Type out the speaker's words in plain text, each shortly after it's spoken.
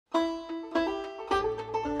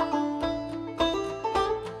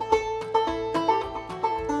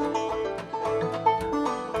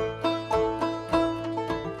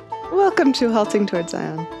Welcome to Halting Toward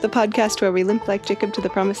Zion, the podcast where we limp like Jacob to the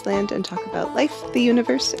promised land and talk about life, the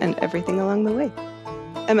universe, and everything along the way.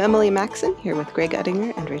 I'm Emily Maxon, here with Greg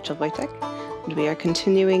Uttinger and Rachel Wojtek, and we are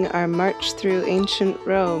continuing our march through ancient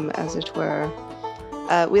Rome, as it were.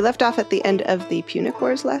 We left off at the end of the Punic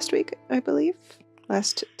Wars last week, I believe,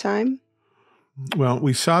 last time. Well,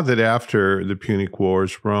 we saw that after the Punic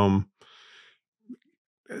Wars, Rome,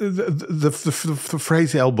 the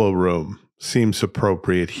phrase elbow room seems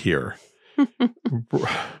appropriate here.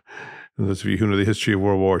 Those of you who know the history of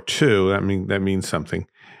World War II, that means something.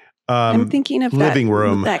 I'm thinking of living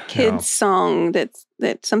room, that kid's song that's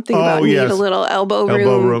something about need a little elbow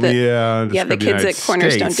room. Yeah, the kids at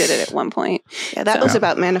Cornerstone did it at one point. Yeah, that was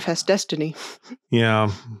about manifest destiny. Yeah,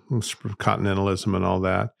 continentalism and all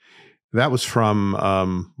that. That was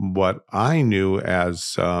from what I knew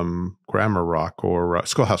as grammar rock or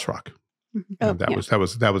schoolhouse rock. Mm-hmm.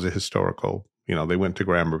 That was a historical. They went to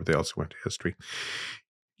grammar, but they also went to history.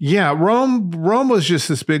 Yeah, Rome was just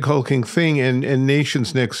this big hulking thing, and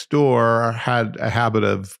nations next door had a habit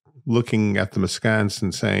of looking at them askance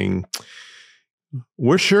and saying,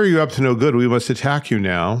 "We're sure you're up to no good. We must attack you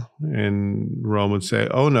now." And Rome would say,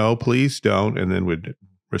 "Oh no, please don't," and then would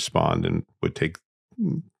respond and would take.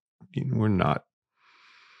 We're not,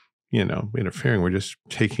 interfering. We're just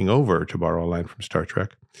taking over, to borrow a line from Star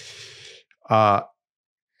Trek.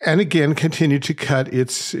 And again, continued to cut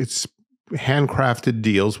its handcrafted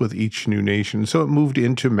deals with each new nation. So it moved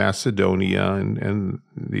into Macedonia and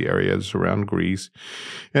the areas around Greece,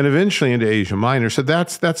 and eventually into Asia Minor. So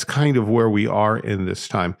that's kind of where we are in this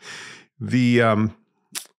time. The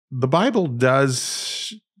Bible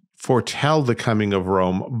does foretell the coming of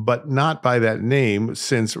Rome, but not by that name,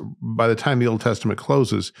 since by the time the Old Testament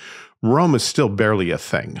closes, Rome is still barely a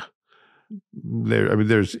thing.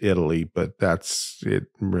 There's Italy, but that's it.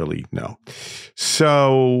 Really, no.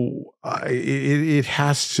 So it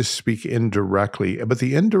has to speak indirectly, but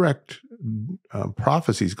the indirect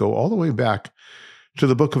prophecies go all the way back to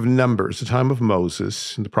the book of Numbers, the time of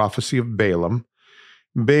Moses, and the prophecy of Balaam.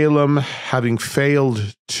 Balaam, having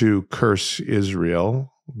failed to curse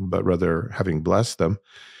Israel, but rather having blessed them,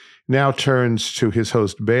 now turns to his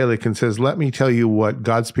host Balak and says, "Let me tell you what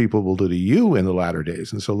God's people will do to you in the latter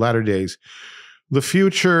days." And so latter days, the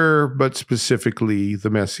future, but specifically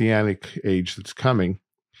the Messianic age that's coming.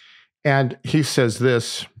 And he says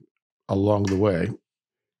this along the way,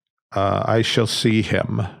 "I shall see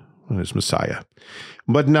him," as Messiah,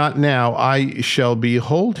 "but not now. I shall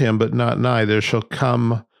behold him, but not nigh. There shall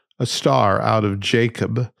come a star out of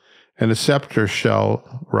Jacob, and a scepter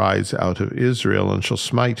shall rise out of Israel, and shall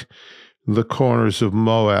smite the corners of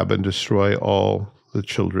Moab, and destroy all the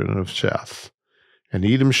children of Sheth. And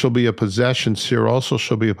Edom shall be a possession, Seir also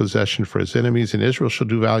shall be a possession for his enemies, and Israel shall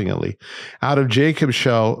do valiantly. Out of Jacob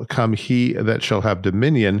shall come he that shall have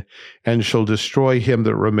dominion, and shall destroy him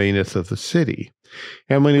that remaineth of the city."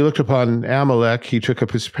 And when he looked upon Amalek, he took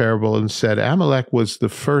up his parable and said, "Amalek was the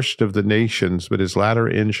first of the nations, but his latter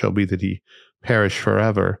end shall be that he perish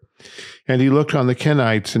forever." And he looked on the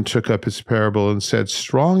Kenites and took up his parable and said,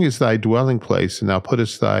 "Strong is thy dwelling place, and thou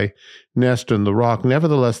puttest thy nest in the rock.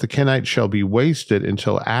 Nevertheless, the Kenites shall be wasted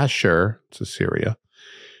until Asshur," it's Assyria,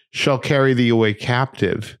 "shall carry thee away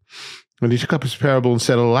captive." And he took up his parable and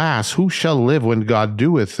said, "Alas, who shall live when God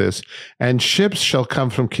doeth this? And ships shall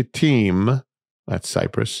come from Kittim," that's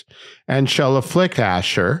Cyprus, "and shall afflict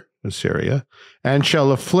Asshur," Assyria, "and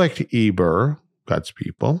shall afflict Eber," God's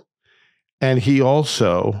people, "and he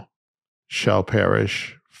also shall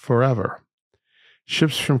perish forever."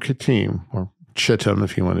 Ships from Kittim, or Chittim,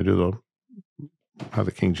 if you want to do how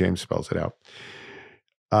the King James spells it out.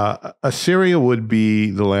 Assyria would be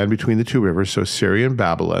the land between the two rivers, so Syria and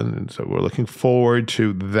Babylon, and so we're looking forward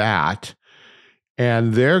to that.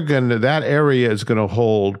 And that area is going to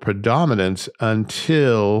hold predominance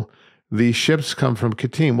until the ships come from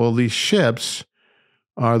Kittim. Well, these ships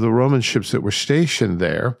are the Roman ships that were stationed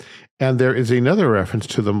there. And there is another reference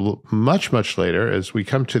to them much, much later as we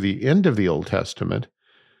come to the end of the Old Testament.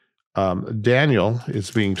 Daniel is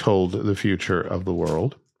being told the future of the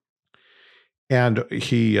world. And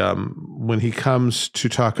he, when he comes to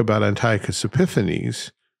talk about Antiochus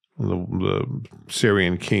Epiphanes, the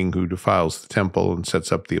Syrian king who defiles the temple and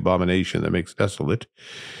sets up the abomination that makes desolate,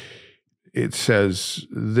 it says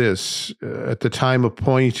this, "At the time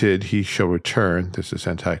appointed he shall return," this is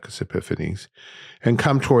Antiochus Epiphanes, "and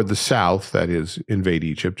come toward the south," that is, invade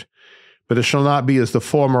Egypt, "but it shall not be as the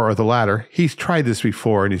former or the latter." He's tried this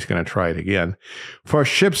before, and he's going to try it again. "For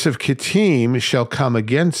ships of Kittim shall come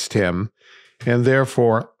against him, and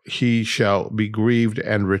therefore he shall be grieved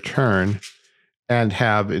and return, and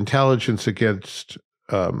have intelligence against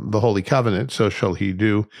the Holy Covenant, so shall he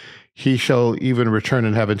do. He shall even return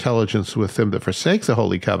and have intelligence with them that forsake the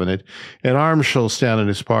Holy Covenant, and arms shall stand in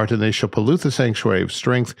his part, and they shall pollute the sanctuary of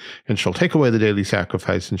strength, and shall take away the daily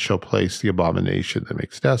sacrifice, and shall place the abomination that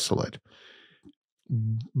makes desolate.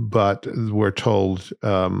 But we're told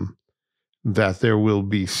that there will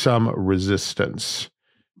be some resistance,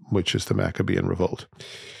 which is the Maccabean revolt.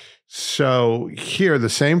 So here, the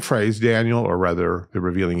same phrase, Daniel, or rather the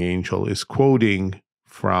revealing angel, is quoting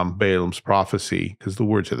from Balaam's prophecy, because the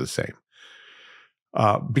words are the same.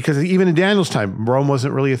 Because even in Daniel's time, Rome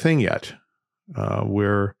wasn't really a thing yet.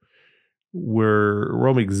 Where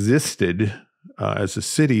Rome existed as a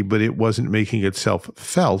city, but it wasn't making itself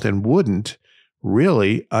felt, and wouldn't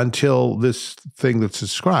really until this thing that's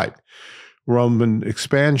described. Roman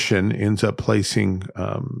expansion ends up placing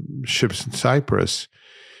ships in Cyprus,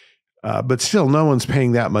 but still no one's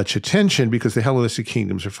paying that much attention because the Hellenistic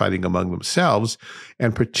kingdoms are fighting among themselves,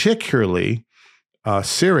 and particularly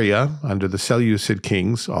Syria under the Seleucid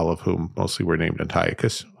kings, all of whom mostly were named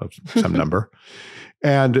Antiochus of some number,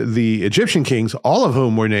 and the Egyptian kings, all of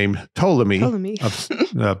whom were named Ptolemy.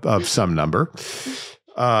 Of some number.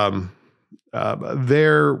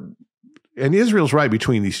 And Israel's right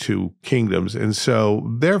between these two kingdoms. And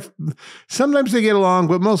so sometimes they get along,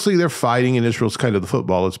 but mostly they're fighting, and Israel's kind of the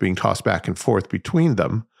football that's being tossed back and forth between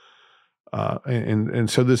them. And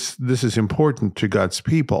so this is important to God's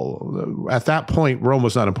people. At that point, Rome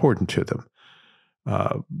was not important to them.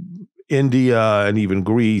 India and even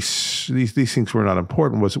Greece, these things were not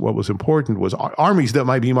important. What was important was armies that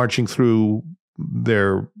might be marching through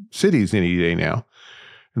their cities any day now.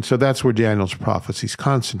 And so that's where Daniel's prophecies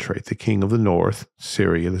concentrate. The king of the north,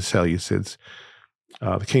 Syria, the Seleucids,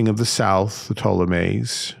 the king of the south, the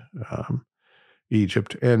Ptolemies,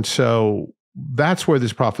 Egypt. And so that's where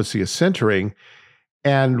this prophecy is centering.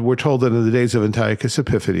 And we're told that in the days of Antiochus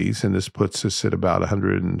Epiphanes, and this puts us at about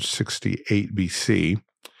 168 BC,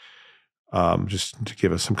 just to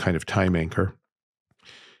give us some kind of time anchor,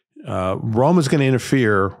 Rome is going to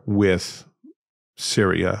interfere with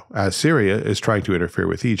Syria, as Syria is trying to interfere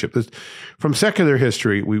with Egypt. From secular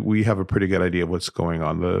history, we have a pretty good idea of what's going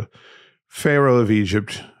on. The Pharaoh of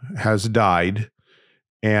Egypt has died,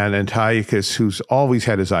 and Antiochus, who's always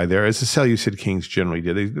had his eye there, as the Seleucid kings generally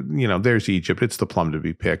did, there's Egypt, it's the plum to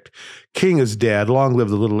be picked. King is dead, long live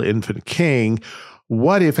the little infant king.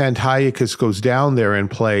 What if Antiochus goes down there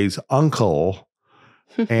and plays uncle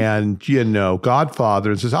and,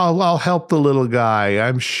 Godfather, and says, I'll help the little guy.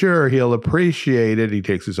 I'm sure he'll appreciate it. He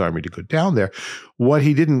takes his army to go down there. What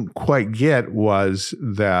he didn't quite get was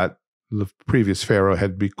that the previous pharaoh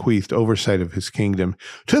had bequeathed oversight of his kingdom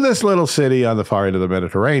to this little city on the far end of the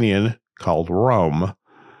Mediterranean called Rome.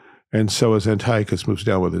 And so as Antiochus moves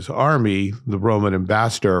down with his army, the Roman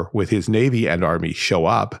ambassador with his navy and army show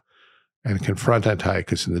up and confront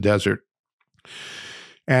Antiochus in the desert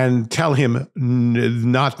and tell him,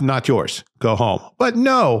 not yours, go home. But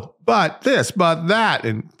no, but this, but that.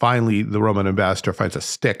 And finally, the Roman ambassador finds a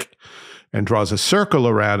stick and draws a circle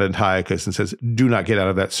around Antiochus and says, do not get out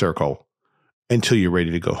of that circle until you're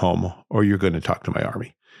ready to go home, or you're going to talk to my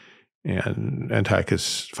army. And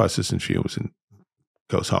Antiochus fusses and fumes and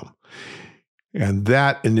goes home. And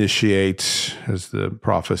that initiates, as the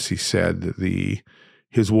prophecy said,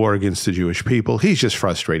 his war against the Jewish people. He's just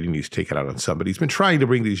frustrated. He's taken out on somebody. He's been trying to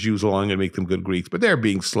bring these Jews along and make them good Greeks, but they're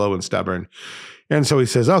being slow and stubborn. And so he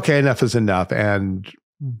says, okay, enough is enough, and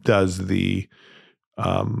does the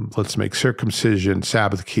let's make circumcision,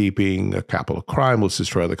 Sabbath keeping a capital crime. Let's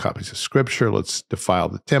destroy the copies of Scripture. Let's defile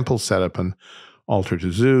the temple, set up an altar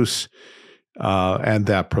to Zeus. And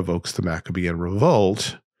that provokes the Maccabean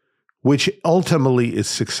revolt, which ultimately is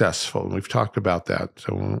successful. And we've talked about that,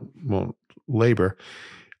 so won't labor.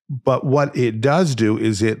 But what it does do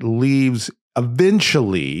is it leaves,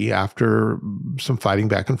 eventually, after some fighting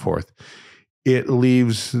back and forth, it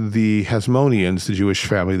leaves the Hasmoneans, the Jewish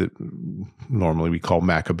family that normally we call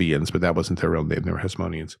Maccabeans, but that wasn't their real name, they were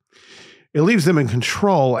Hasmoneans. It leaves them in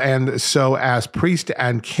control. And so as priests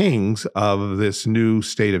and kings of this new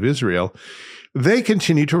state of Israel, they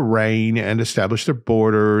continue to reign and establish their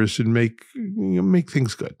borders and make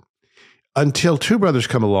things good. Until two brothers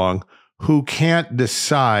come along who can't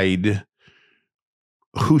decide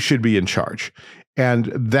who should be in charge.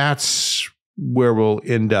 And that's where we'll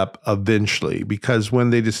end up eventually, because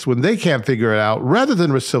when they can't figure it out, rather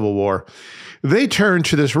than a civil war, they turn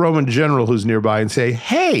to this Roman general who's nearby and say,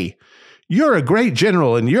 hey, you're a great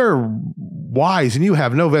general and you're wise and you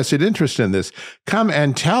have no vested interest in this. Come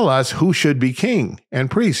and tell us who should be king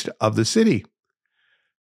and priest of the city.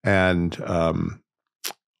 And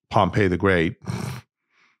Pompey the Great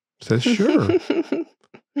says, sure.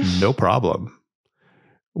 no problem,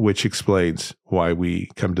 which explains why we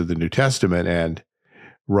come to the New Testament and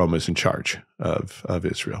Rome is in charge of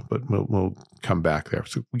Israel. But we'll come back there.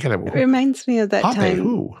 So we got It reminds me of that time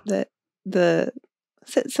who? that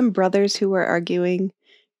some brothers who were arguing,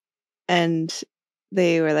 and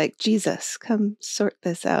they were like, Jesus, come sort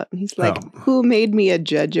this out. And he's like, who made me a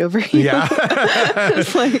judge over you? Yeah.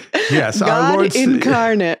 It's like, yes, God our Lord's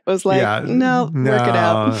incarnate was like, no, work it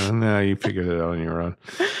out. No, you figured it out on your own.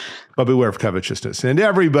 But beware of covetousness. And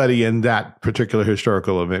everybody in that particular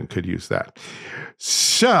historical event could use that.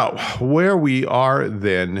 So where we are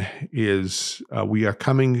then is we are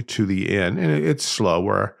coming to the end, and it's slow.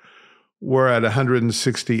 We're at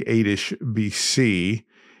 168-ish BC.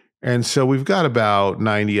 And so we've got about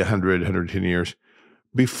 90, 100, 110 years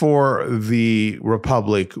before the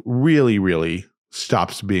Republic really, really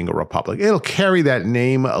stops being a republic. It'll carry that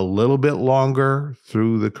name a little bit longer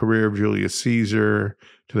through the career of Julius Caesar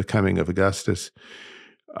to the coming of Augustus.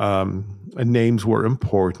 Names were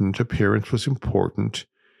important. Appearance was important.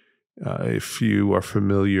 If you are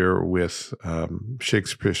familiar with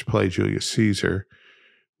Shakespeare's play Julius Caesar,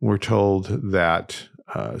 we're told that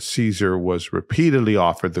Caesar was repeatedly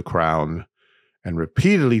offered the crown and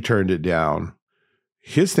repeatedly turned it down.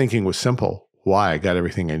 His thinking was simple. Why? I got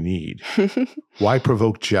everything I need. Why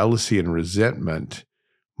provoke jealousy and resentment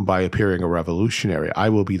by appearing a revolutionary? I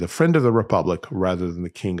will be the friend of the Republic rather than the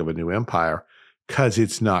king of a new empire, because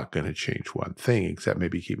it's not going to change one thing except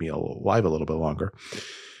maybe keep me alive a little bit longer.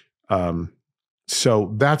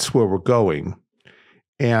 So that's where we're going.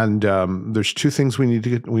 And there's two things we need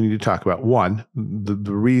to talk about. One, the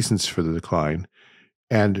reasons for the decline,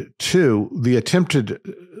 and two, the attempted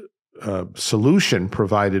solution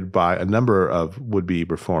provided by a number of would-be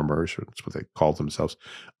reformers, or that's what they called themselves,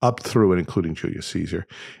 up through and including Julius Caesar,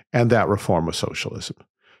 and that reform was socialism.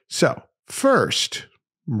 So first,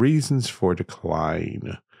 reasons for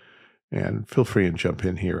decline, and feel free and jump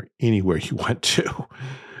in here anywhere you want to.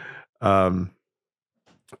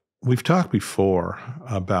 We've talked before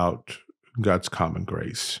about God's common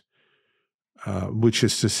grace, which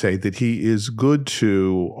is to say that he is good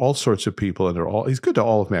to all sorts of people, and he's good to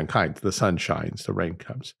all of mankind. The sun shines, the rain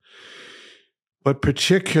comes. But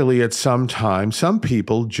particularly at some time, some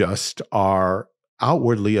people just are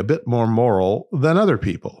outwardly a bit more moral than other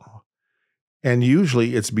people. And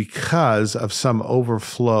usually it's because of some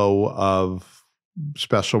overflow of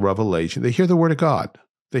special revelation. They hear the word of God.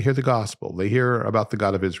 They hear the gospel. They hear about the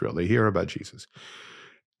God of Israel. They hear about Jesus.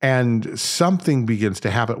 And something begins to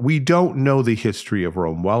happen. We don't know the history of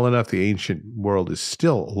Rome well enough. The ancient world is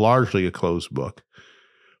still largely a closed book,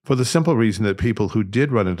 for the simple reason that people who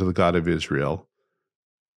did run into the God of Israel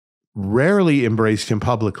rarely embraced him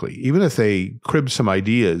publicly. Even if they cribbed some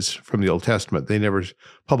ideas from the Old Testament, they never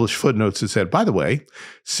published footnotes that said, by the way,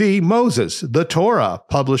 see Moses, the Torah,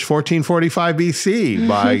 published 1445 BC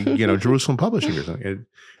by Jerusalem Publishing or something.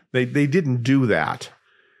 They didn't do that.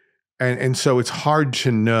 And so it's hard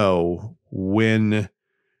to know when,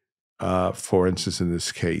 for instance, in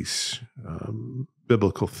this case,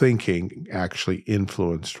 biblical thinking actually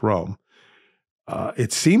influenced Rome.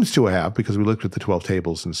 It seems to have, because we looked at the 12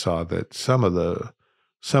 tables and saw that some of the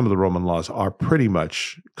Roman laws are pretty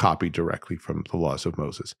much copied directly from the laws of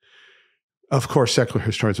Moses. Of course, secular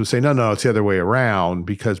historians would say, no, it's the other way around,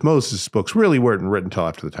 because Moses' books really weren't written until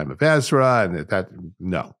after the time of Ezra, and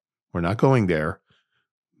no, we're not going there.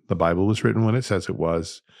 The Bible was written when it says it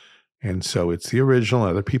was, and so it's the original.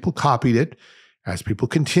 Other people copied it, as people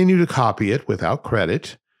continue to copy it without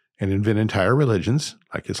credit and invent entire religions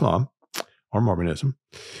like Islam or Mormonism.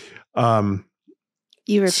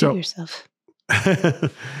 You repeat yourself.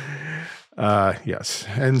 Yes.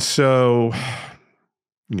 And so,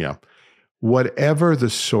 yeah, whatever the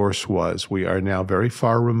source was, we are now very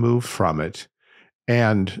far removed from it.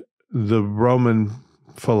 And the Roman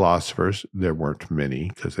philosophers, there weren't many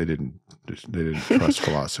because they didn't trust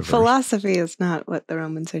philosophers. Philosophy is not what the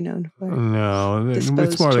Romans are known for. No, it's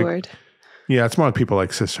more toward. It's more like people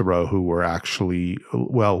like Cicero, who were actually,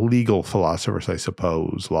 legal philosophers, I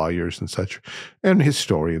suppose, lawyers and such, and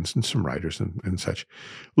historians and some writers and such.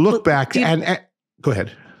 Look back and go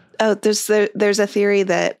ahead. Oh, there's a theory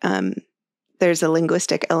that there's a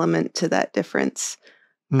linguistic element to that difference,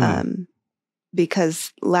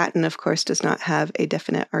 because Latin, of course, does not have a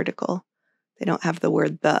definite article. They don't have the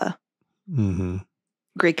word the. Mm-hmm.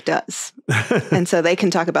 Greek does, and so they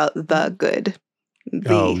can talk about the good.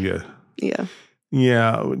 Rome. Yeah,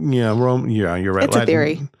 you're right. It's a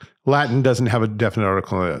theory. Latin doesn't have a definite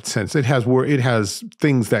article in that sense. It has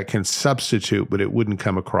things that can substitute, but it wouldn't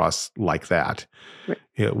come across like that. Right.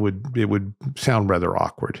 It would sound rather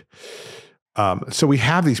awkward. So we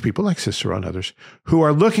have these people like Cicero and others who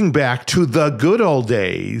are looking back to the good old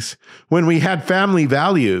days when we had family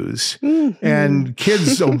values and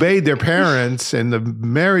kids obeyed their parents and the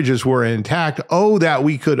marriages were intact. Oh, that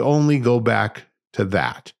we could only go back to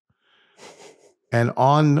that. And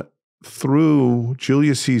on through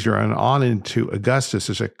Julius Caesar and on into Augustus,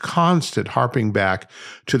 there's a constant harping back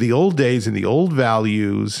to the old days and the old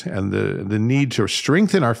values and the need to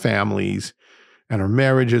strengthen our families and our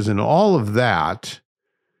marriages and all of that,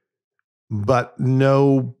 but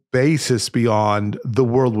no basis beyond the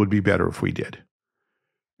world would be better if we did.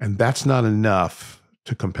 And that's not enough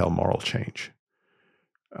to compel moral change.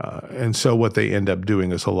 And so what they end up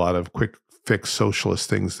doing is a lot of quick fix socialist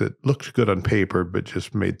things that looked good on paper, but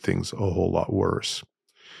just made things a whole lot worse.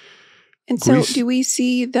 And so do we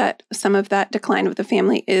see that some of that decline of the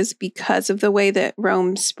family is because of the way that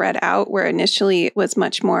Rome spread out, where initially it was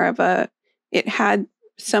much more of it had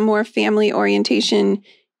some more family orientation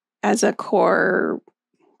as a core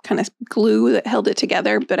kind of glue that held it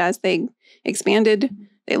together, but as they expanded,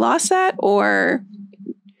 they lost that? Or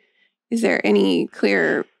is there any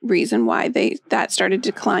clear reason why that started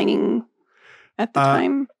declining at the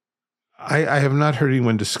time? I have not heard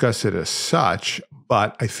anyone discuss it as such,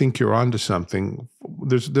 but I think you're onto something.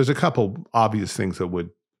 There's a couple obvious things that would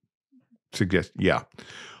suggest, yeah.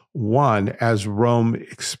 One, as Rome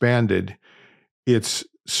expanded, its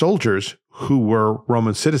soldiers who were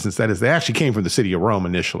Roman citizens, that is, they actually came from the city of Rome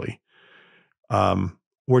initially,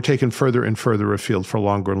 were taken further and further afield for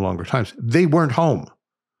longer and longer times. They weren't home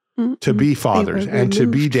to be fathers and to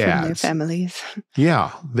be dads. From their families.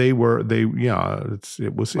 Yeah, they were. And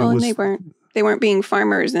they weren't being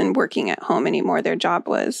farmers and working at home anymore. Their job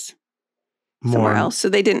was somewhere else, so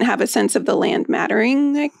they didn't have a sense of the land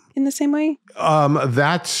mattering in the same way.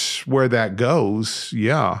 That's where that goes.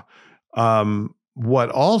 Yeah. What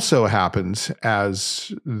also happens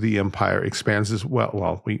as the empire expands is,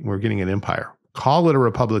 we're getting an empire. Call it a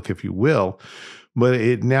republic if you will, but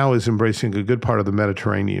it now is embracing a good part of the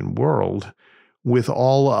Mediterranean world with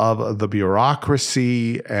all of the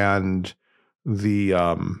bureaucracy and the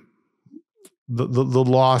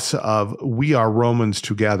loss of we are Romans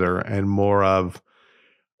together and more of,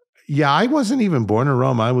 I wasn't even born in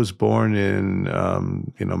Rome. I was born in,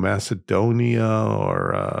 Macedonia,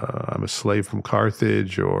 or I'm a slave from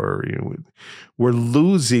Carthage, or, we're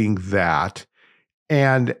losing that.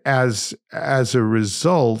 And as a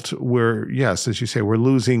result, as you say, we're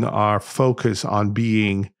losing our focus on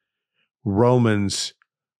being Romans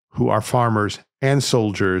who are farmers and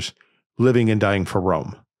soldiers living and dying for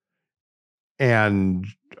Rome. And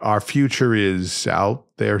our future is out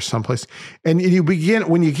there someplace. And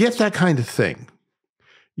when you get that kind of thing,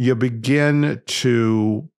 you begin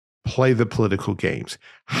to play the political games.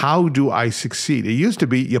 How do I succeed? It used to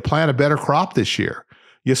be you plant a better crop this year.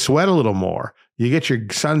 You sweat a little more. You get your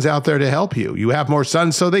sons out there to help you. You have more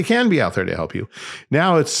sons so they can be out there to help you.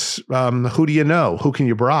 Now it's who do you know? Who can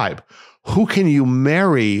you bribe? Who can you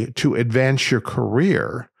marry to advance your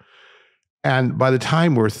career? And by the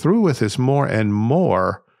time we're through with this, more and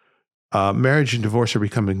more, marriage and divorce are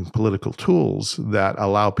becoming political tools that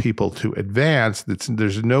allow people to advance.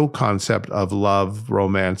 There's no concept of love,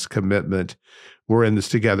 romance, commitment. We're in this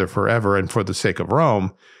together forever and for the sake of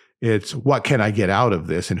Rome. It's what can I get out of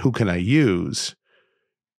this and who can I use?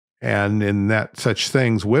 And in that such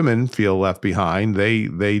things, women feel left behind.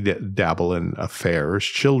 They dabble in affairs.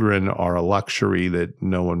 Children are a luxury that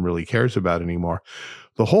no one really cares about anymore.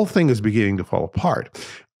 The whole thing is beginning to fall apart.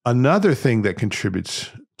 Another thing that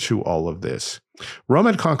contributes to all of this, Rome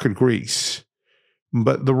had conquered Greece,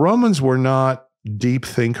 but the Romans were not deep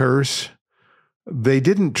thinkers. They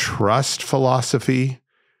didn't trust philosophy.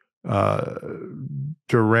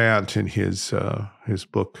 Durant, in his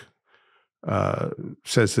book,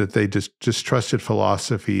 says that they just trusted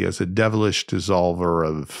philosophy as a devilish dissolver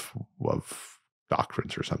of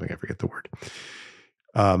doctrines or something. I forget the word.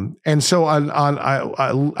 And so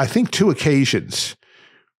I think 2 occasions,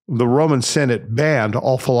 the Roman Senate banned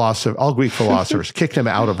all Greek philosophers, kicked them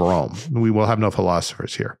out of Rome. We will have no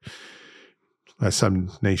philosophers here. As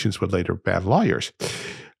some nations would later ban lawyers.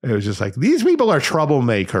 It was just like, these people are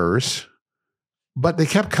troublemakers, but they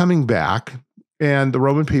kept coming back. And the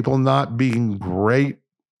Roman people, not being great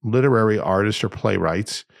literary artists or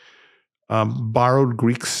playwrights, borrowed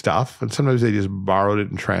Greek stuff. And sometimes they just borrowed it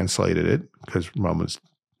and translated it because Romans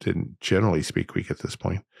didn't generally speak Greek at this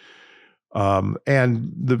point.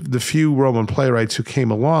 And the few Roman playwrights who came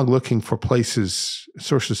along looking for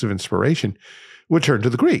sources of inspiration would turn to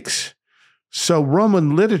the Greeks. So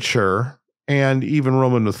Roman literature and even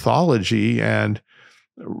Roman mythology and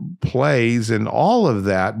plays and all of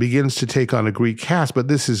that begins to take on a Greek cast, but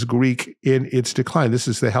this is Greek in its decline. This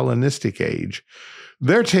is the Hellenistic age.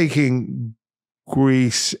 They're taking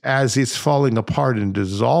Greece as it's falling apart and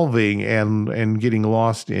dissolving and getting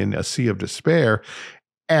lost in a sea of despair,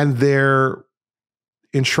 and they're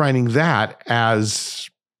enshrining that as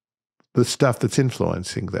the stuff that's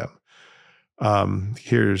influencing them.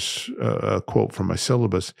 Here's a quote from my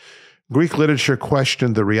syllabus. Greek literature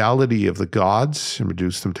questioned the reality of the gods and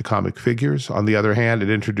reduced them to comic figures. On the other hand, it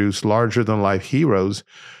introduced larger-than-life heroes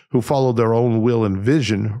who followed their own will and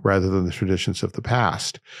vision rather than the traditions of the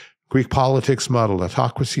past. Greek politics modeled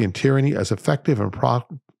autocracy and tyranny as effective and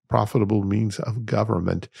profitable means of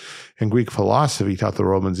government. And Greek philosophy taught the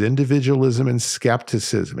Romans individualism and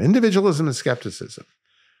skepticism. Individualism and skepticism.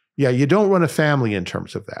 Yeah, you don't run a family in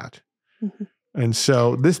terms of that. Mm-hmm. And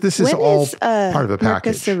so this is all part of the package.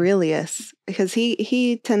 Marcus Aurelius, because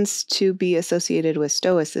he tends to be associated with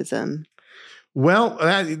Stoicism. Well,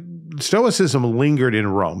 Stoicism lingered in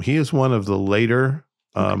Rome. He is one of the later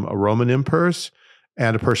Roman emperors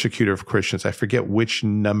and a persecutor of Christians. I forget which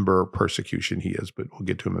number persecution he is, but we'll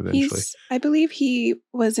get to him eventually. I believe he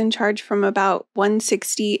was in charge from about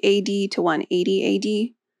 160 AD to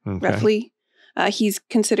 180 AD, roughly. He's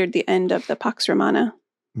considered the end of the Pax Romana.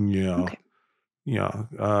 Yeah. Okay. Yeah.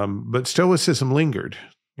 But Stoicism lingered,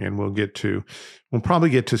 and we'll probably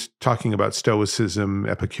get to talking about Stoicism,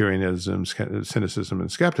 Epicureanism, cynicism,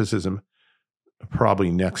 and skepticism probably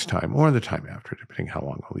next time or the time after, depending how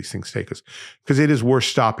long all these things take us, because it is worth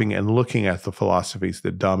stopping and looking at the philosophies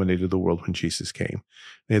that dominated the world when Jesus came.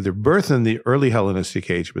 They had their birth in the early Hellenistic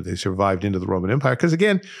age, but they survived into the Roman Empire because,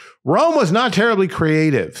 again, Rome was not terribly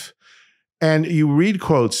creative. And you read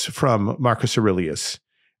quotes from Marcus Aurelius,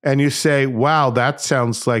 and you say, wow, that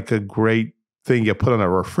sounds like a great thing you put on a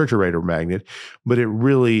refrigerator magnet, but it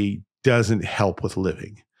really doesn't help with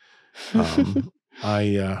living.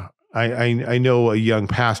 I know a young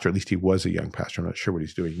pastor, at least he was a young pastor. I'm not sure what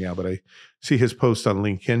he's doing now, but I see his posts on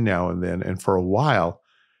LinkedIn now and then. And for a while,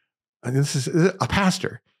 and this is a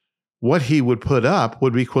pastor, what he would put up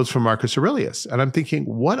would be quotes from Marcus Aurelius. And I'm thinking,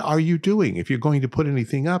 what are you doing if you're going to put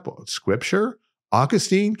anything up? Scripture?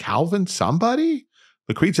 Augustine? Calvin? Somebody?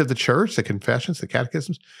 The creeds of the church, the confessions, the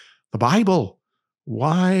catechisms, the Bible.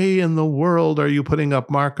 Why in the world are you putting up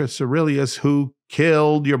Marcus Aurelius, who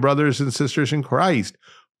killed your brothers and sisters in Christ?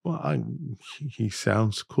 Well, he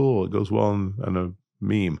sounds cool. It goes well on a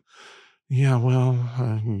meme. Yeah, well,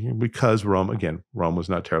 because Rome was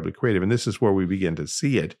not terribly creative. And this is where we begin to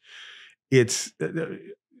see it. It's,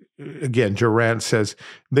 again, Durant says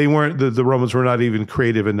the Romans were not even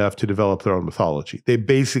creative enough to develop their own mythology. They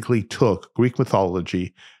basically took Greek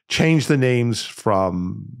mythology, changed the names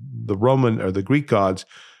from the Roman or the Greek gods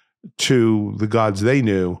to the gods they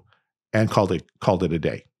knew, and called it a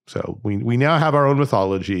day. So we now have our own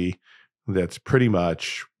mythology that's pretty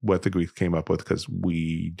much what the Greeks came up with, because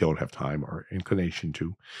we don't have time or inclination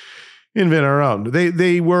to invent our own.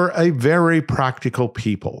 They were a very practical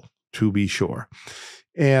people, to be sure.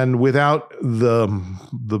 And without the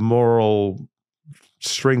moral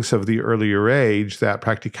strengths of the earlier age, that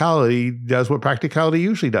practicality does what practicality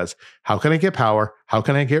usually does. How can I get power? How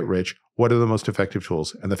can I get rich? What are the most effective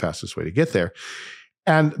tools and the fastest way to get there?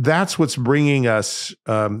 And that's what's bringing us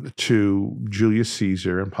to Julius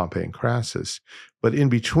Caesar and Pompey and Crassus. But in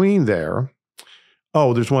between there,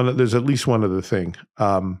 there's at least one other thing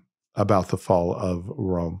about the fall of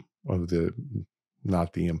Rome,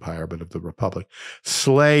 not the empire, but of the republic.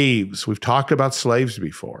 Slaves. We've talked about slaves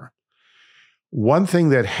before. One thing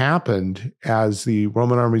that happened as the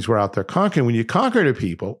Roman armies were out there conquering, when you conquered a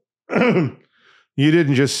people, you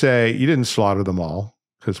didn't slaughter them all,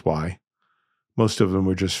 because why? Most of them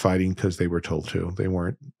were just fighting because they were told to. They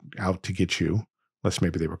weren't out to get you, unless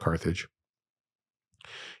maybe they were Carthage.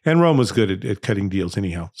 And Rome was good at cutting deals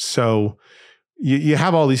anyhow. So you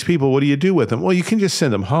have all these people. What do you do with them? Well, you can just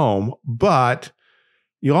send them home, but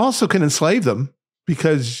you also can enslave them,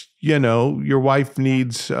 because, your wife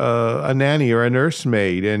needs a nanny or a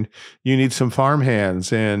nursemaid, and you need some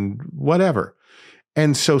farmhands and whatever.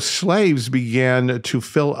 And so slaves began to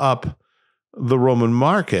fill up the Roman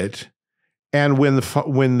market. And when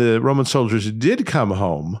the Roman soldiers did come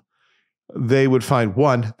home, they would find,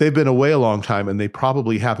 one, they've been away a long time and they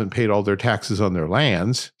probably haven't paid all their taxes on their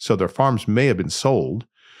lands, so their farms may have been sold,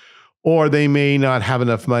 or they may not have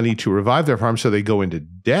enough money to revive their farm, so they go into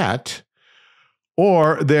debt,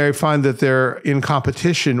 or they find that they're in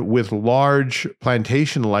competition with large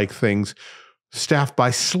plantation-like things staffed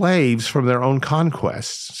by slaves from their own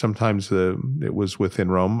conquests. Sometimes it was within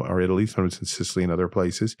Rome or Italy, sometimes in Sicily and other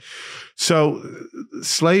places. So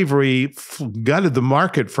slavery gutted the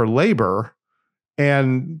market for labor,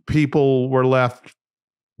 and people were left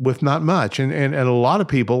with not much. And a lot of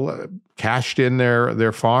people cashed in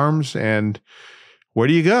their farms, and where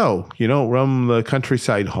do you go? You don't roam the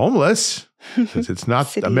countryside homeless, because it's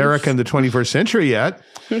not America in the 21st century yet.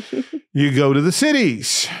 You go to the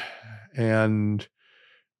cities and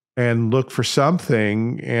look for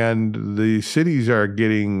something. And the cities are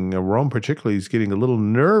Rome particularly is getting a little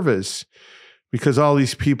nervous because all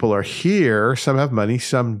these people are here. Some have money,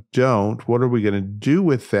 some don't. What are we going to do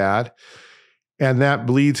with that? And that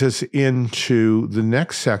leads us into the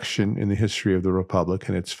next section in the history of the Republic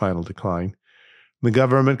and its final decline. The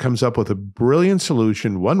government comes up with a brilliant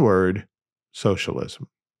solution, one word: socialism.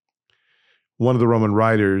 One of the Roman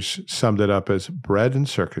writers summed it up as bread and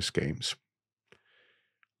circus games.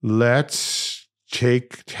 Let's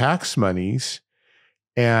take tax monies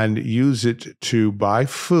and use it to buy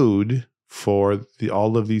food for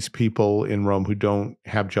all of these people in Rome who don't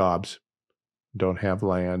have jobs, don't have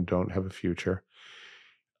land, don't have a future.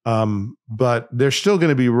 But they're still going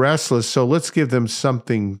to be restless, so let's give them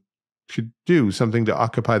something to do, something to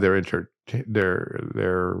occupy their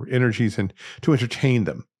energies and to entertain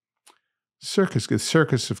them.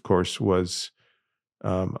 Circus, of course, was,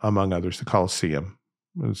 among others, the Colosseum.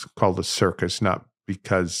 It was called a circus, not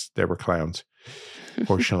because there were clowns,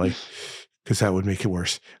 fortunately, because that would make it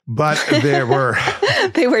worse. But there were...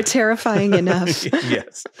 They were terrifying enough.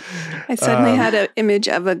 Yes. I suddenly had an image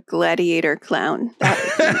of a gladiator clown. That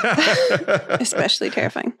would be especially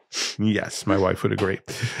terrifying. Yes, my wife would agree.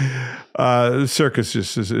 Circus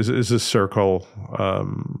is a circle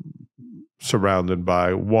surrounded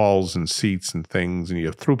by walls and seats and things, and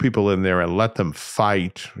you threw people in there and let them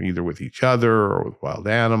fight either with each other or with wild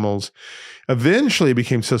animals. Eventually it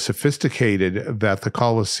became so sophisticated that the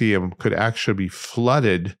Colosseum could actually be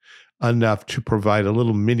flooded enough to provide a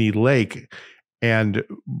little mini lake, and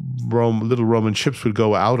little Roman ships would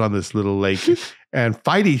go out on this little lake and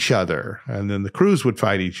fight each other, and then the crews would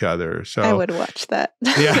fight each other. So I would watch that.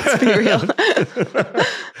 Yeah. Let's be real.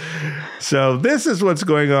 So this is what's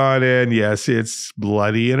going on, and yes, it's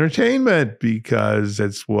bloody entertainment because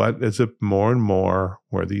it's more and more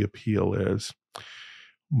where the appeal is.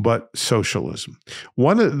 But socialism,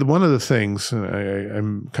 one of the things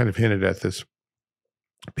I'm kind of hinted at this.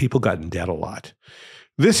 People got in debt a lot.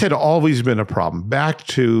 This had always been a problem. Back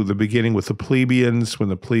to the beginning with the plebeians, when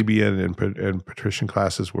the plebeian and patrician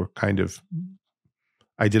classes were kind of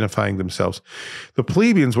identifying themselves. The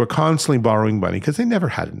plebeians were constantly borrowing money because they never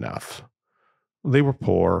had enough. They were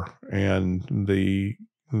poor, and the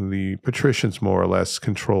patricians more or less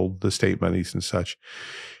controlled the state monies and such.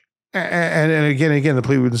 And again, the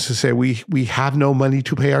plebeians to say, we have no money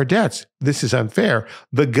to pay our debts. This is unfair.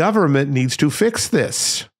 The government needs to fix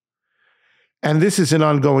this. And this is an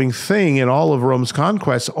ongoing thing, and all of Rome's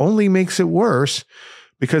conquests only makes it worse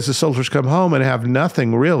because the soldiers come home and have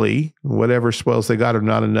nothing really. Whatever spoils they got are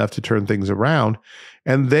not enough to turn things around,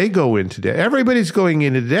 and they go into debt. Everybody's going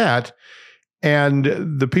into debt.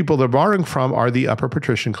 And the people they're borrowing from are the upper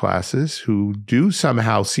patrician classes, who do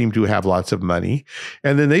somehow seem to have lots of money.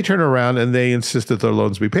 And then they turn around and they insist that their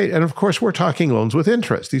loans be paid. And of course, we're talking loans with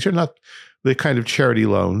interest. These are not the kind of charity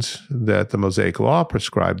loans that the Mosaic Law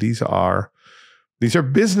prescribed. These are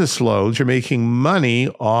business loans. You're making money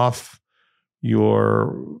off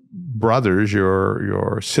your brothers,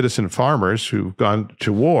 your citizen farmers who've gone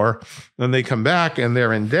to war, and they come back and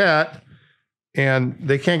they're in debt and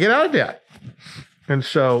they can't get out of debt. And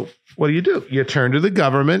so what do? You turn to the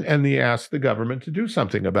government and you ask the government to do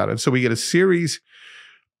something about it. So we get a series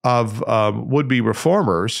of would-be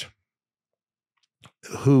reformers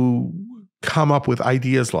who come up with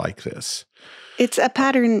ideas like this. It's a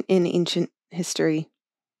pattern in ancient history.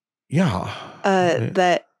 Yeah.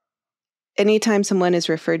 That anytime someone is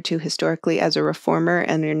referred to historically as a reformer,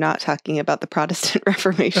 and you're not talking about the Protestant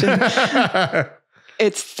Reformation,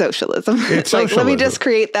 it's socialism. It's socialism. Socialism. Let me just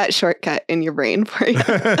create that shortcut in your brain for you.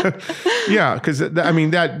 Yeah, because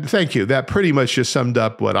thank you. That pretty much just summed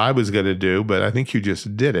up what I was going to do, but I think you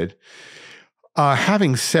just did it.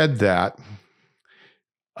 Having said that,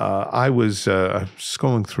 I was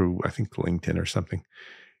scrolling through, I think, LinkedIn or something,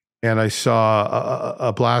 and I saw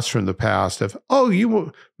a blast from the past of,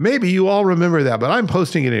 maybe you all remember that, but I'm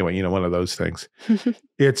posting it anyway. One of those things.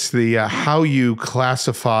 It's the how you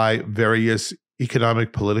classify various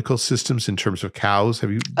economic political systems in terms of cows.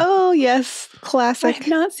 Have you? Oh, yes. Classic. I have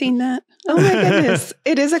not seen that. Oh, my goodness.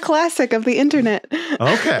 It is a classic of the internet.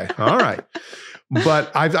 Okay. All right.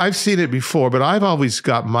 But I've seen it before, but I've always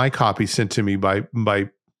got my copy sent to me by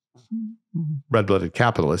red-blooded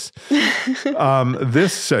capitalists.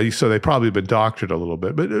 So they probably been doctored a little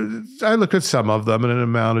bit, but I looked at some of them and it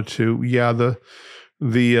amounted to,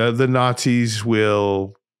 the Nazis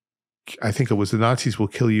will, I think it was the Nazis will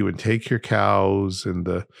kill you and take your cows, and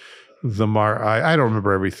I don't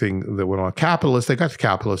remember everything that went on. Capitalists, they got the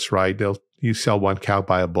capitalists right. You sell one cow,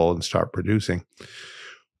 buy a bull, and start producing.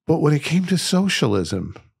 But when it came to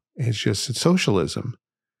socialism, it's socialism.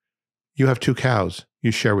 You have 2 cows,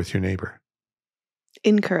 you share with your neighbor.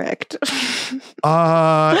 Incorrect.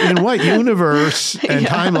 In what universe and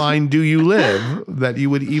timeline do you live that you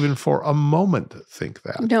would even for a moment think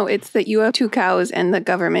that? No, it's that you have 2 cows and the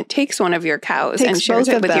government takes one of your cows and shares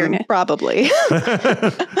it with your neighbor. Probably.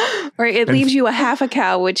 Or it leaves you a half a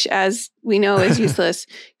cow, which, as we know, is useless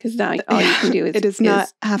because now all you can do is it is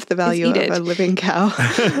not half the value of a living cow.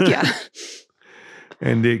 Yeah.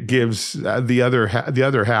 And it gives the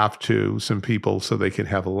other half to some people so they can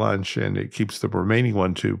have a lunch, and it keeps the remaining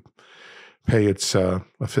one to pay its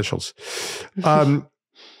officials.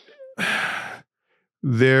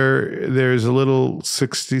 There's a little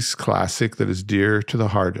 60s classic that is dear to the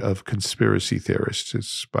heart of conspiracy theorists.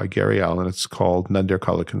 It's by Gary Allen. It's called None Dare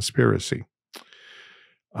Call It Conspiracy.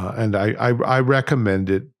 And I recommend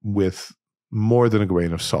it with more than a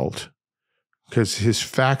grain of salt, because his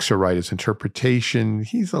facts are right. His interpretation,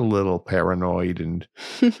 he's a little paranoid and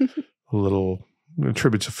a little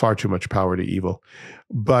attributes far too much power to evil.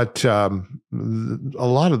 But a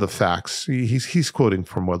lot of the facts, he's quoting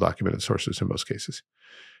from well-documented sources in most cases.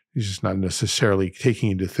 He's just not necessarily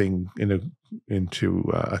taking into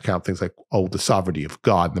account things like, the sovereignty of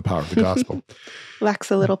God and the power of the gospel. Lacks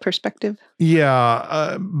a little perspective.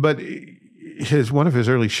 Yeah, but one of his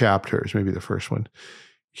early chapters, maybe the first one,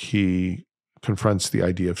 he confronts the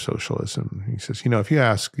idea of socialism. He says, if you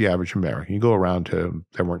ask the average American, you go around to,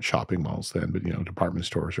 there weren't shopping malls then, but, department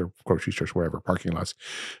stores or grocery stores, wherever, parking lots,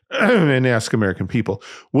 and ask American people,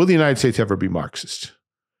 will the United States ever be Marxist?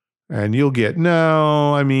 And you'll get,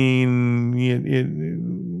 no, I mean,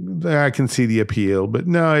 I can see the appeal, but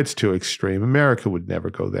no, it's too extreme. America would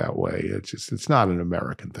never go that way. It's not an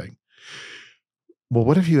American thing. Well,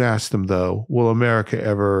 what if you ask them, though, will America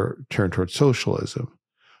ever turn towards socialism?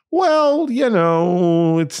 Well,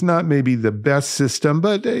 it's not maybe the best system,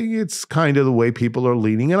 but it's kind of the way people are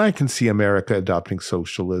leaning. And I can see America adopting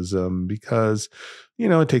socialism because,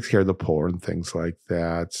 it takes care of the poor and things like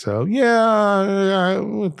that. So,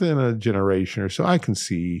 within a generation or so, I can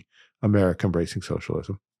see America embracing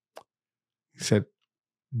socialism. He said,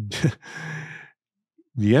 do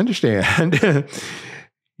you understand?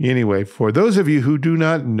 Anyway, for those of you who do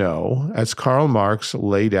not know, as Karl Marx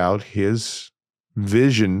laid out his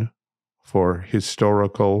vision for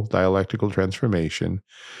historical dialectical transformation,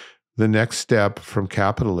 the next step from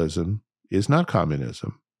capitalism is not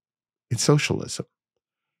communism, it's socialism.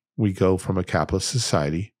 We go from a capitalist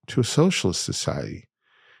society to a socialist society.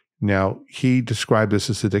 Now, he described this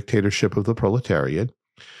as the dictatorship of the proletariat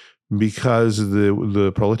because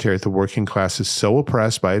the proletariat, the working class, is so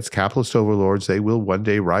oppressed by its capitalist overlords, they will one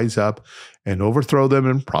day rise up and overthrow them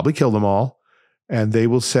and probably kill them all. And they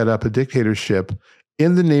will set up a dictatorship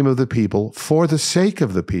in the name of the people, for the sake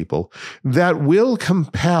of the people, that will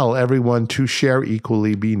compel everyone to share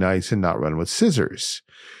equally, be nice, and not run with scissors.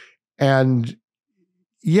 And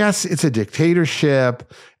yes, it's a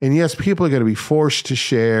dictatorship. And yes, people are going to be forced to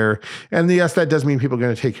share. And yes, that does mean people are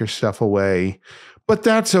going to take your stuff away. But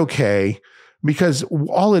that's okay, because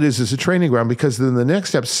all it is a training ground, because then the next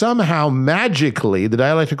step, somehow magically, the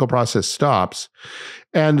dialectical process stops.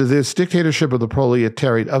 And this dictatorship of the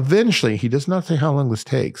proletariat, eventually, he does not say how long this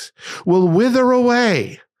takes, will wither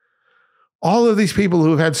away. All of these people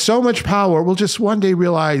who have had so much power will just one day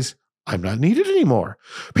realize, I'm not needed anymore.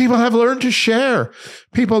 People have learned to share.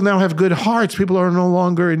 People now have good hearts. People are no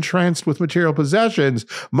longer entranced with material possessions.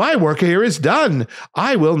 My work here is done.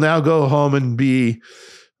 I will now go home and be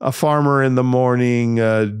a farmer in the morning,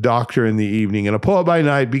 a doctor in the evening, and a poet by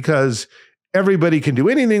night, because everybody can do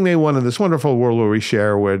anything they want in this wonderful world where we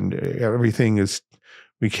share, when everything is,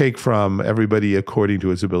 we take from everybody according to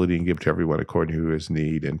his ability and give to everyone according to his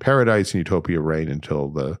need. And paradise and utopia reign until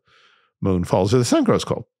the moon falls or the sun grows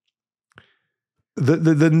cold.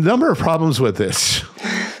 The number of problems with this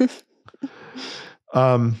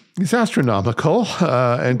is astronomical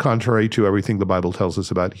and contrary to everything the Bible tells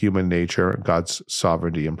us about human nature, God's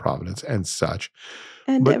sovereignty and providence and such.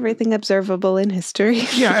 And everything observable in history.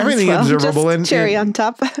 Yeah, everything observable. Just cherry on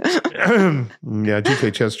top. Yeah,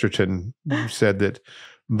 G.K. Chesterton said that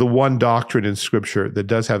the one doctrine in Scripture that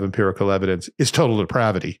does have empirical evidence is total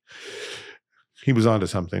depravity. He was onto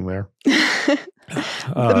something there.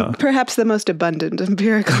 Perhaps the most abundant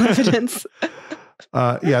empirical evidence.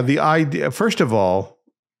 The idea, first of all,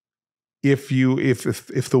 if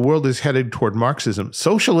the world is headed toward Marxism,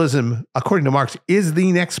 socialism, according to Marx, is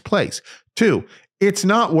the next place. 2, it's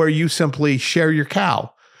not where you simply share your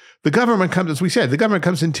cow. The government comes, as we said, the government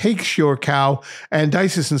comes and takes your cow and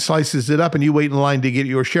dices and slices it up, and you wait in line to get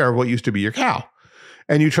your share of what used to be your cow.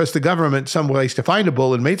 And you trust the government some ways to find a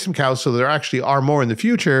bull and mate some cows so there actually are more in the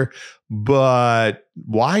future. But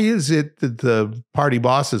why is it that the party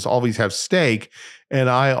bosses always have steak and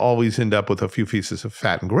I always end up with a few pieces of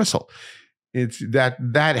fat and gristle? It's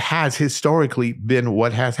that has historically been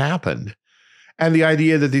what has happened. And the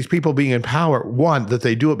idea that these people being in power, one, that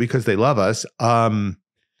they do it because they love us,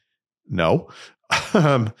 no.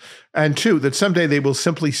 And 2, that someday they will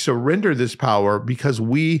simply surrender this power because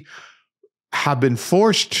we have been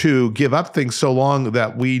forced to give up things so long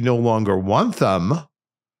that we no longer want them.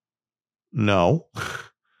 No.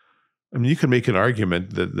 I mean, you can make an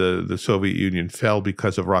argument that the Soviet Union fell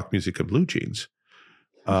because of rock music and blue jeans.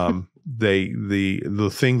 The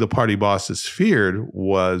thing the party bosses feared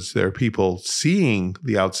was their people seeing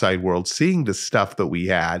the outside world, seeing the stuff that we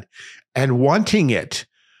had, and wanting it.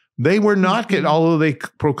 They were not, although they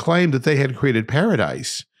proclaimed that they had created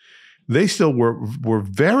paradise, they still were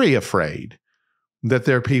very afraid that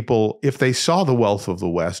their people, if they saw the wealth of the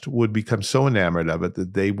West, would become so enamored of it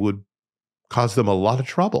that they would cause them a lot of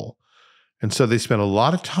trouble. And so they spent a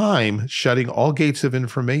lot of time shutting all gates of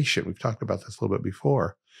information. We've talked about this a little bit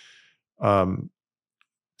before.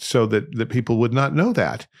 So that people would not know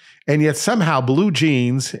that. And yet somehow blue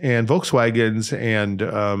jeans and Volkswagens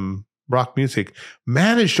and rock music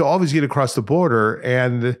managed to always get across the border,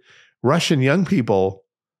 and Russian young people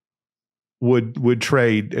would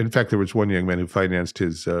trade. In fact, there was one young man who financed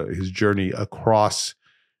his journey across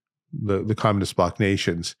the communist bloc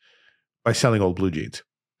nations by selling old blue jeans.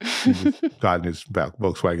 He got in his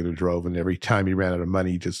Volkswagen and drove, and every time he ran out of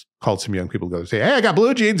money, he just called some young people to go say, "Hey, I got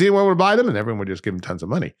blue jeans. Anyone want to buy them?" And everyone would just give him tons of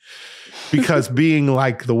money. Because being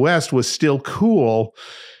like the West was still cool,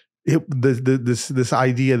 this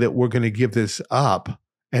idea that we're going to give this up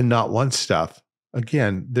and not want stuff.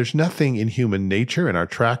 Again, there's nothing in human nature, in our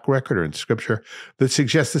track record, or in scripture that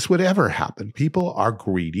suggests this would ever happen. People are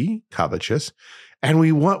greedy, covetous, and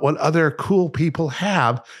we want what other cool people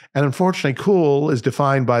have. And unfortunately, cool is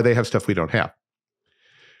defined by they have stuff we don't have.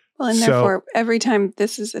 Well, and therefore, every time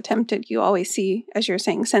this is attempted, you always see, as you're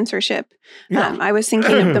saying, censorship. Yeah. I was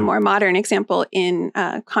thinking of the more modern example in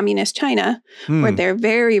communist China, where they're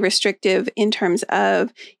very restrictive in terms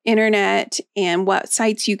of internet and what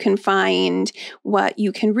sites you can find, what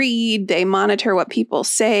you can read. They monitor what people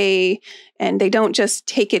say, and they don't just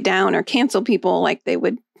take it down or cancel people like they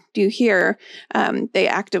would do here. They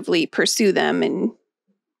actively pursue them and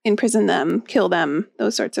imprison them, kill them,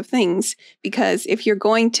 those sorts of things. Because if you're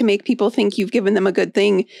going to make people think you've given them a good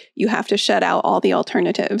thing, you have to shut out all the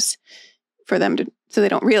alternatives for them to, so they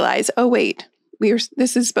don't realize, oh, wait,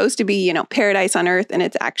 this is supposed to be, paradise on earth, and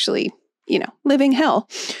it's actually, living hell.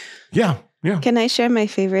 Yeah. Yeah. Can I share my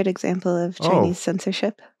favorite example of Chinese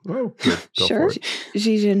censorship? Oh, good. Go Sure. for it.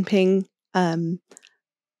 Xi Jinping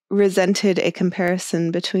resented a comparison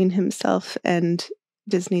between himself and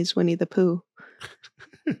Disney's Winnie the Pooh.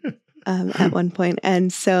 At one point.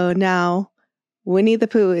 And so now Winnie the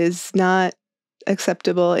Pooh is not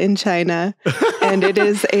acceptable in China, and it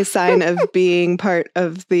is a sign of being part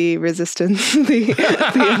of the resistance, the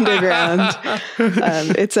underground.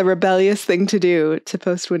 It's a rebellious thing to do, to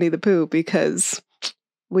post Winnie the Pooh, because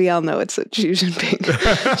we all know it's Xi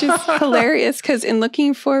Jinping. Which is hilarious, because in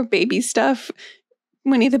looking for baby stuff,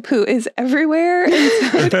 Winnie the Pooh is everywhere.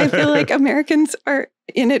 And so I feel like Americans are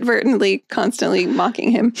inadvertently constantly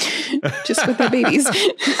mocking him just with their babies.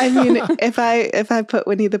 I mean, if I put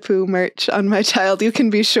Winnie the Pooh merch on my child, you can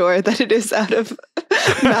be sure that it is out of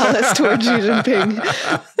malice toward Xi Jinping.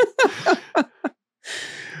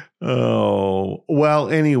 Oh, well,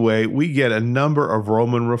 anyway, we get a number of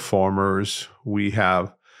Roman reformers. We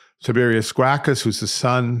have Tiberius Gracchus, who's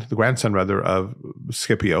the grandson of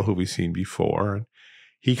Scipio, who we've seen before.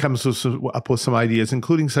 He comes up with some ideas,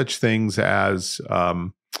 including such things as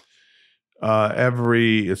he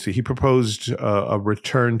proposed a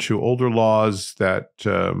return to older laws that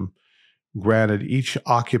granted each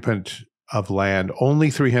occupant of land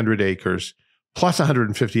only 300 acres plus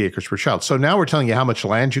 150 acres per child. So now we're telling you how much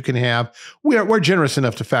land you can have. We're generous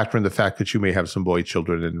enough to factor in the fact that you may have some boy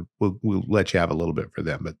children, and we'll let you have a little bit for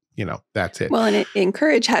them, but that's it. Well, and it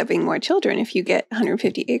encourage having more children if you get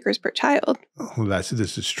 150 acres per child. Well,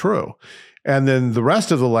 this is true. And then the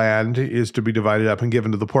rest of the land is to be divided up and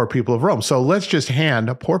given to the poor people of Rome. So let's just hand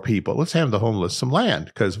the homeless some land,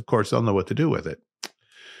 because of course they'll know what to do with it.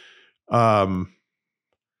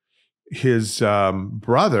 His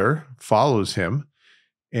brother follows him,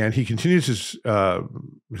 and he continues his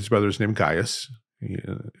brother is named Gaius,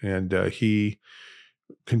 and he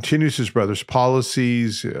continues his brother's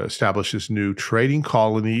policies, establishes new trading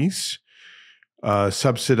colonies,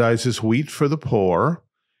 subsidizes wheat for the poor,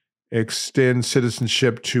 extends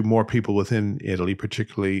citizenship to more people within Italy,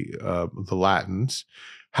 particularly the Latins.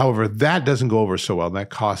 However, that doesn't go over so well, and that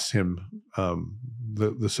costs him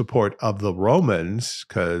the support of the Romans,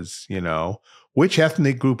 because, which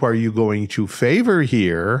ethnic group are you going to favor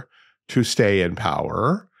here to stay in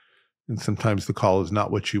power? And sometimes the call is not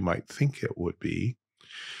what you might think it would be.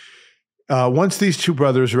 Once these two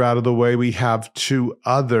brothers are out of the way, we have two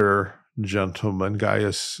other gentlemen,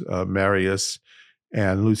 Gaius Marius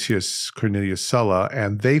and Lucius Cornelius Sulla,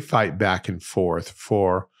 and they fight back and forth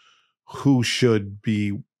for who should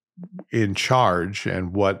be in charge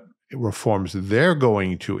and what reforms they're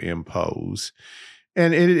going to impose.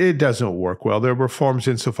 And it doesn't work well. Their reforms,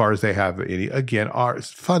 insofar as they have any, again, are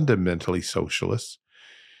fundamentally socialist.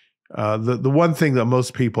 The one thing that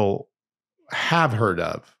most people have heard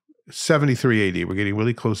of, 73 AD, we're getting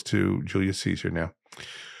really close to Julius Caesar now.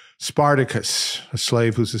 Spartacus, a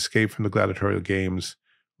slave who's escaped from the gladiatorial games,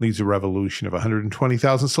 leads a revolution of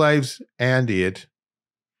 120,000 slaves, and it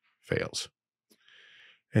fails.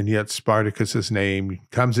 And yet Spartacus's name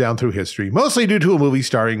comes down through history, mostly due to a movie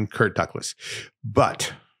starring Kirk Douglas.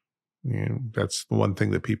 But that's the one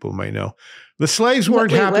thing that people may know. The slaves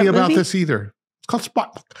weren't happy about this either. It's called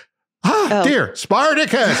Spartacus!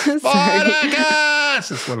 Spartacus!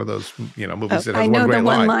 It's one of those, movies that has one great line. I know the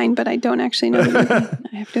one line, but I don't actually know the movie,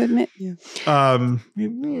 I have to admit. Yeah.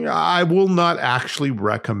 I will not actually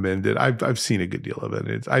recommend it. I've seen a good deal of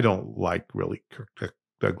it. I don't like really Kirk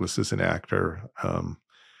Douglas as an actor.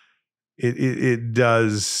 It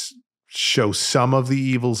does show some of the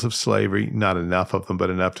evils of slavery, not enough of them, but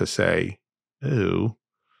enough to say, ooh.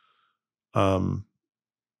 And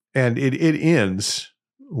it ends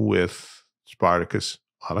with Spartacus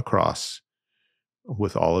on a cross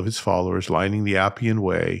with all of his followers lining the Appian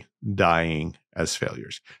Way, dying as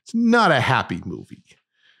failures. It's not a happy movie.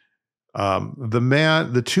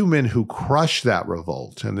 The two men who crushed that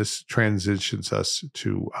revolt, and this transitions us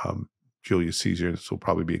to Julius Caesar, this will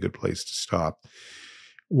probably be a good place to stop,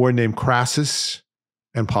 were named Crassus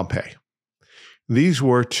and Pompey. These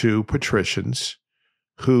were two patricians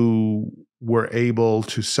who were able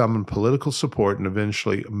to summon political support and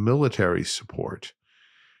eventually military support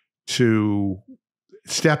to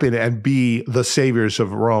step in and be the saviors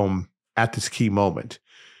of Rome at this key moment.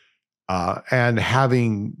 And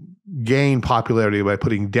having gained popularity by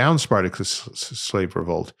putting down Spartacus' slave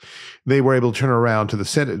revolt, they were able to turn around to the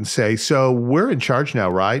Senate and say, so we're in charge now,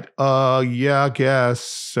 right? Yeah, I guess,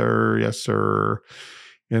 sir. Yes, sir.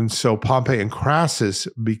 And so Pompey and Crassus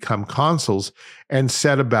become consuls and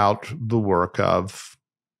set about the work of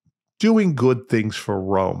doing good things for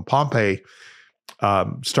Rome. Pompey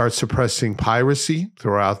starts suppressing piracy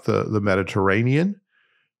throughout the Mediterranean.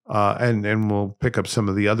 And we'll pick up some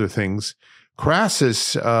of the other things.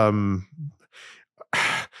 Crassus had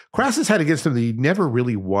against him that he never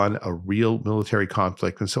really won a real military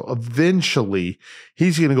conflict. And so eventually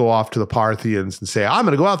he's going to go off to the Parthians and say, I'm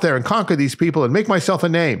going to go out there and conquer these people and make myself a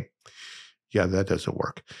name. Yeah, that doesn't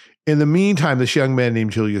work. In the meantime, this young man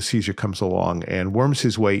named Julius Caesar comes along and worms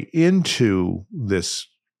his way into this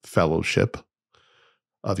fellowship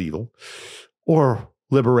of evil, or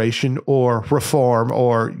liberation, or reform,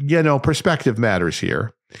 or, perspective matters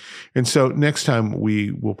here. And so next time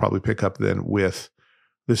we will probably pick up then with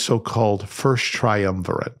the so-called first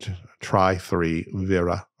triumvirate, three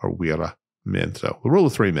vira men. So the rule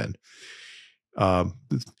of three men. And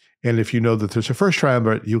if you know that there's a first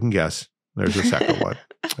triumvirate, you can guess there's a second one.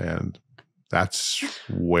 And that's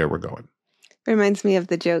where we're going. Reminds me of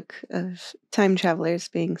the joke of time travelers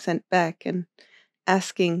being sent back and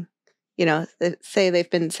asking, say they've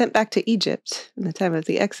been sent back to Egypt in the time of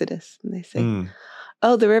the Exodus. And they say,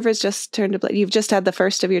 oh, the river's just turned to blood. You've just had the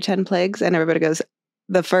first of your 10 plagues. And everybody goes,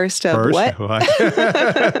 the first of what?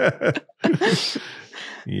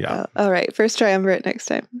 Yeah. All right. First triumvirate next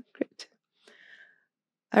time. Great.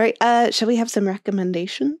 All right. Shall we have some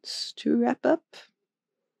recommendations to wrap up?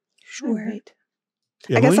 Sure. All right.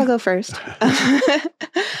 Emily? I guess I'll go first.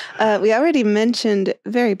 We already mentioned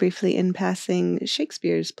very briefly in passing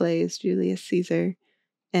Shakespeare's plays, Julius Caesar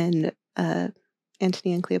and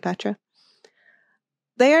Antony and Cleopatra.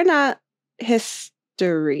 They are not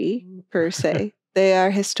history per se. They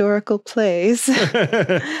are historical plays.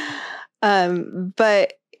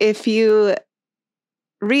 But if you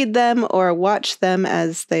read them or watch them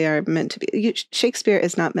as they are meant to be, Shakespeare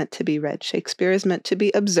is not meant to be read. Shakespeare is meant to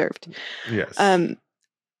be observed. Yes.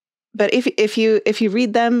 But if you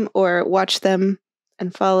read them or watch them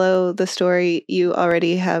and follow the story, you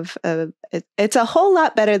already have it's a whole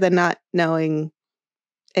lot better than not knowing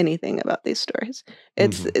anything about these stories.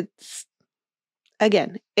 It's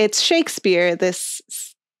again, it's Shakespeare, this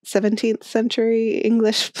 17th century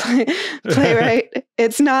English playwright.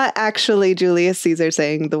 It's not actually Julius Caesar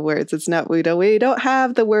saying the words. It's not, we don't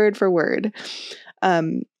have the word for word.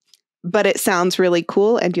 But it sounds really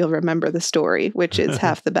cool, and you'll remember the story, which is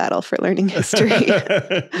half the battle for learning history.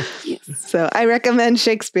 Yes. So I recommend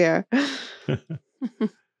Shakespeare.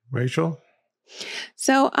 Rachel?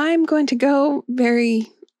 So I'm going to go very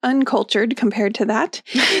uncultured compared to that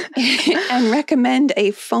and recommend a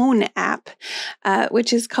phone app,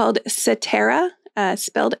 which is called Cetera,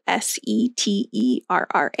 spelled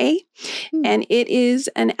Seterra. And it is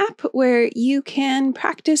an app where you can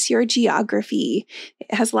practice your geography.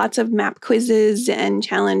 It has lots of map quizzes and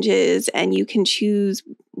challenges, and you can choose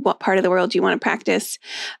what part of the world you want to practice.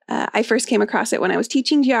 I first came across it when I was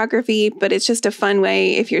teaching geography, but it's just a fun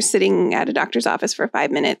way if you're sitting at a doctor's office for 5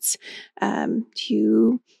 minutes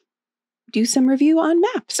to do some review on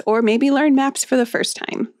maps, or maybe learn maps for the first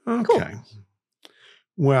time. Okay. Cool.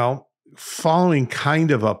 Well, following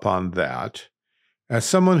kind of up on that, as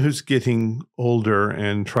someone who's getting older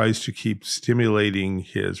and tries to keep stimulating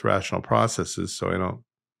his rational processes so I don't,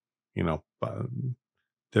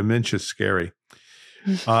 dementia's scary.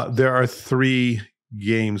 There are 3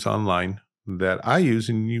 games online that I use,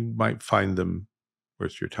 and you might find them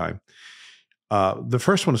worth your time. The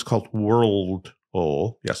first one is called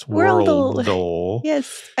Worldle. Yes, Worldle.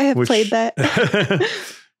 Yes, I have played that.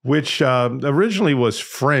 Which originally was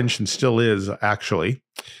French and still is, actually.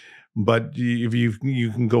 But if you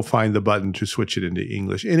can go find the button to switch it into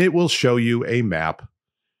English, and it will show you a map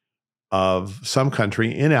of some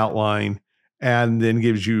country in outline, and then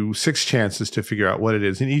gives you 6 chances to figure out what it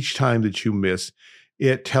is. And each time that you miss,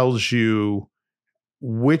 it tells you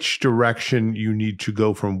which direction you need to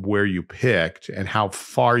go from where you picked and how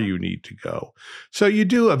far you need to go. So you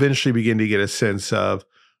do eventually begin to get a sense of,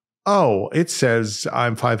 oh, it says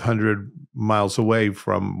I'm 500 miles away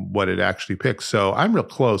from what it actually picks. So I'm real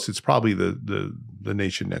close. It's probably the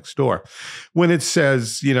nation next door. When it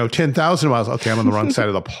says, 10,000 miles, okay, I'm on the wrong side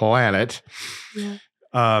of the planet. Yeah.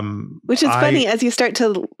 Which is funny as you start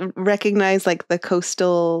to recognize like the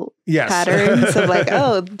coastal patterns of like,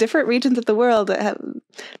 oh, different regions of the world.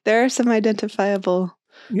 There are some identifiable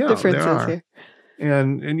differences here.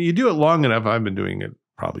 And you do it long enough. I've been doing it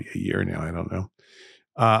probably a year now. I don't know.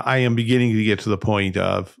 I am beginning to get to the point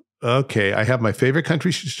of, okay, I have my favorite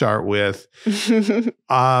countries to start with.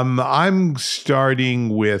 I'm starting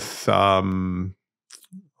with,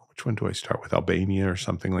 which one do I start with? Albania or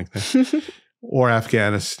something like that. Or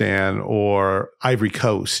Afghanistan or Ivory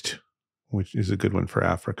Coast, which is a good one for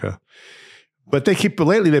Africa. But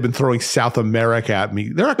lately they've been throwing South America at me.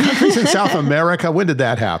 There are countries in South America. When did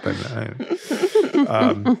that happen?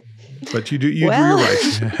 But you're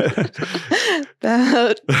right.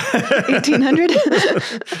 About 1800.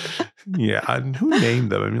 Yeah. And who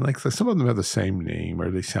named them? I mean, like some of them have the same name or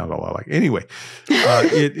they sound a lot like. Anyway,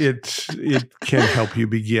 it can help you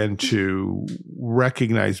begin to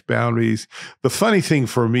recognize boundaries. The funny thing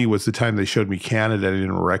for me was the time they showed me Canada, I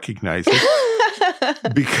didn't recognize it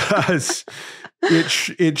because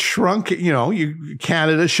it shrunk.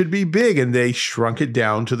 Canada should be big, and they shrunk it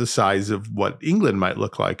down to the size of what England might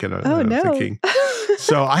look like. And I'm thinking,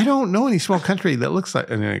 so I don't know any small country that looks like.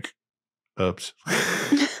 And like, oops.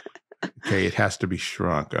 Okay, it has to be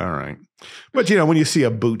shrunk. All right. But, when you see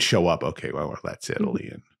a boot show up, okay, well, that's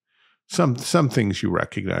Italy. And some things you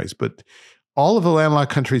recognize. But all of the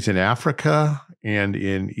landlocked countries in Africa and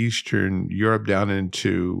in Eastern Europe down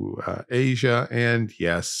into Asia and,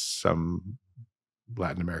 yes, some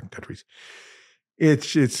Latin American countries,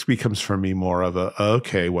 it becomes for me more of a,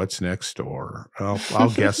 okay, what's next door? I'll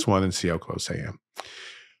guess one and see how close I am.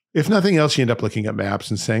 If nothing else, you end up looking at maps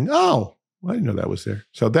and saying, oh, well, I didn't know that was there.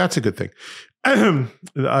 So that's a good thing.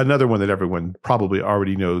 Another one that everyone probably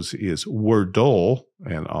already knows is Wordle,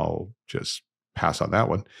 and I'll just pass on that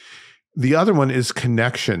one. The other one is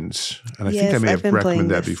connections. And I think I may have recommended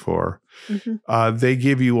that before. Mm-hmm. They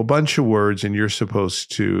give you a bunch of words and you're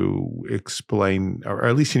supposed to explain, or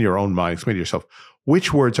at least in your own mind, explain to yourself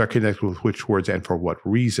which words are connected with which words and for what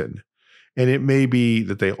reason. And it may be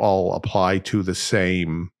that they all apply to the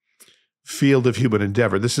same field of human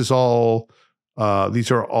endeavor. These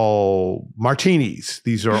are all martinis.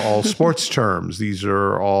 These are all sports terms. These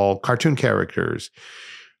are all cartoon characters.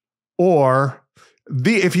 Or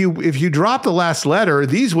if you drop the last letter,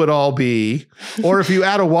 these would all be, or if you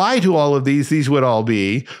add a Y to all of these would all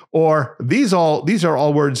be, or these are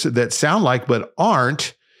all words that sound like but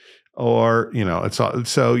aren't, or it's all,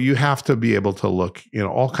 so you have to be able to look in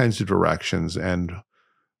all kinds of directions, and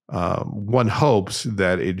one hopes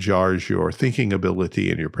that it jars your thinking ability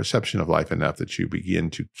and your perception of life enough that you begin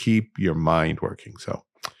to keep your mind working. So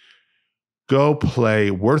go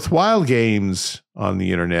play worthwhile games on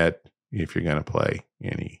the internet if you're going to play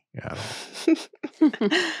any at all.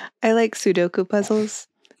 I like Sudoku puzzles.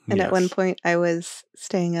 And at one point I was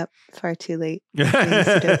staying up far too late playing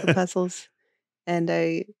Sudoku puzzles. And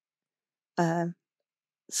I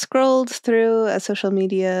scrolled through a social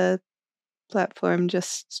media platform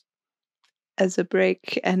just as a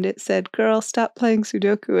break, and it said, "Girl, stop playing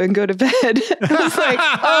Sudoku and go to bed." I was like,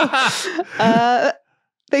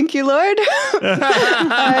 thank you, Lord.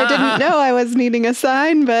 I didn't know I was needing a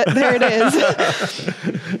sign, but there it is.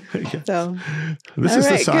 Yes. So, this is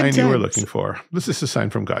the sign you were looking for. This is the sign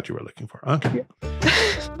from God you were looking for. Okay.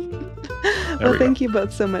 Well, thank you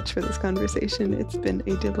both so much for this conversation. It's been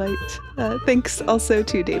a delight. Thanks also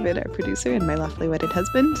to David, our producer, and my lawfully wedded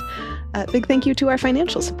husband. Big thank you to our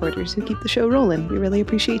financial supporters who keep the show rolling. We really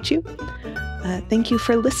appreciate you. Thank you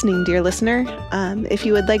for listening, dear listener. If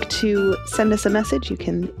you would like to send us a message, you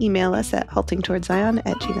can email us at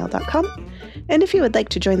haltingtowardszion@gmail.com. And if you would like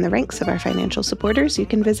to join the ranks of our financial supporters, you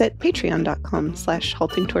can visit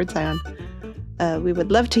patreon.com/haltingtowardszion. We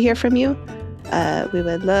would love to hear from you. We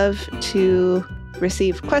would love to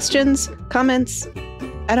receive questions, comments.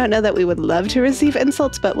 I don't know that we would love to receive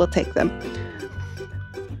insults, but we'll take them.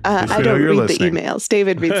 I don't read the emails.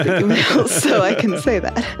 David reads the emails, so I can say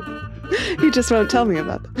that. He just won't tell me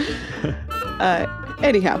about them.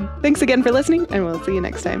 Anyhow, thanks again for listening, and we'll see you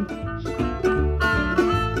next time.